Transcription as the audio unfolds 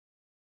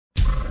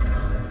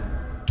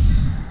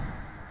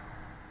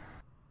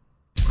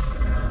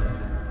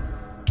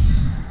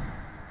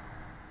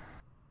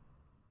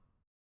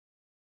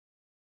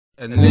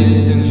And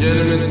ladies and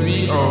gentlemen,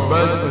 we are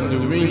back on the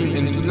ring,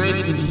 and tonight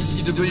in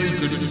GCW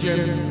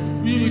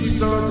Collision, we will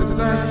start a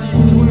tag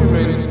team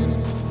tournament.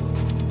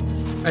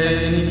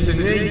 And it's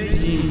an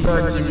 8-team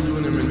tag team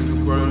tournament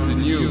to crown the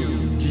new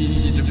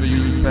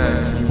GCW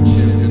tag team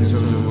champions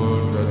of the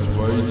world. That's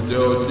why they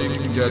are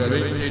taking the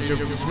advantage of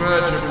this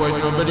match. And why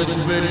nobody to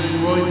really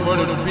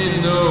wanted to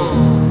win?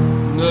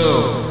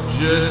 No,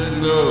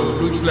 just no.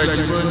 Looks like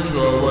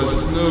Mpire was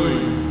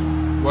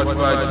knowing what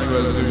Foxy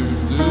was going to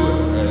do,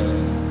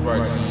 and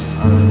Foxy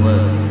as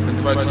well. And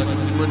Foxy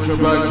took the Mpire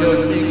back up,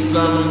 big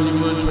slam on the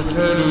Mpire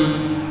Calhoun.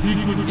 He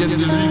could get the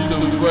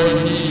victory quite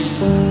easy.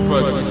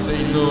 Foxy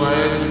saying, no, I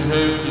have been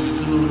hurting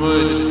too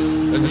much.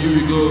 And here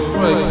we go,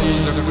 Foxy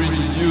is a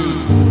crazy dude.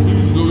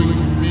 He's going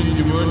to pin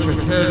the Mpire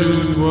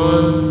Calhoun.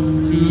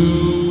 1, 2,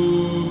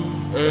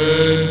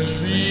 and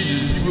 3. The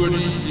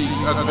ZErolistics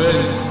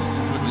advance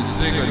to the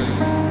second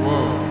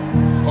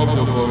round of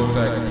the World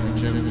Tag Team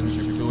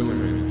Championship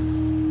Tournament.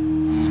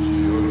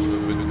 GG also,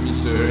 but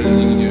Mr.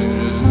 Razinger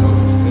just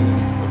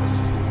outstanding of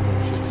this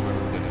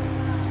tournament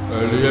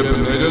right there. Yep,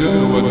 and I don't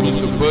know what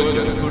Mr.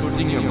 Podcast could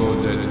think about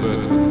that, but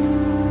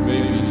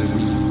maybe the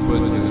Mr.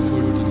 Podcast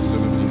could think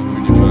something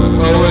really bad.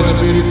 Oh, what a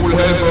beautiful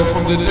elbow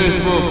from the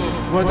elbow!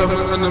 What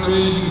an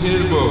amazing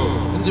elbow!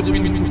 And the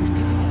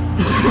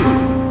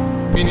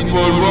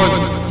pinfall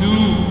 1, 2,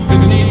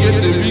 and he get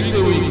the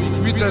victory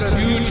with that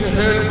huge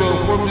elbow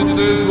from the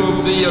elbow.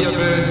 They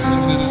advance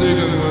in the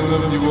second round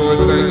of the World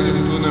Tag Team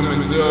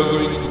Tournament. They are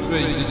going to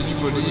face the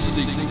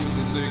ZErolistics into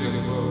the second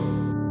round.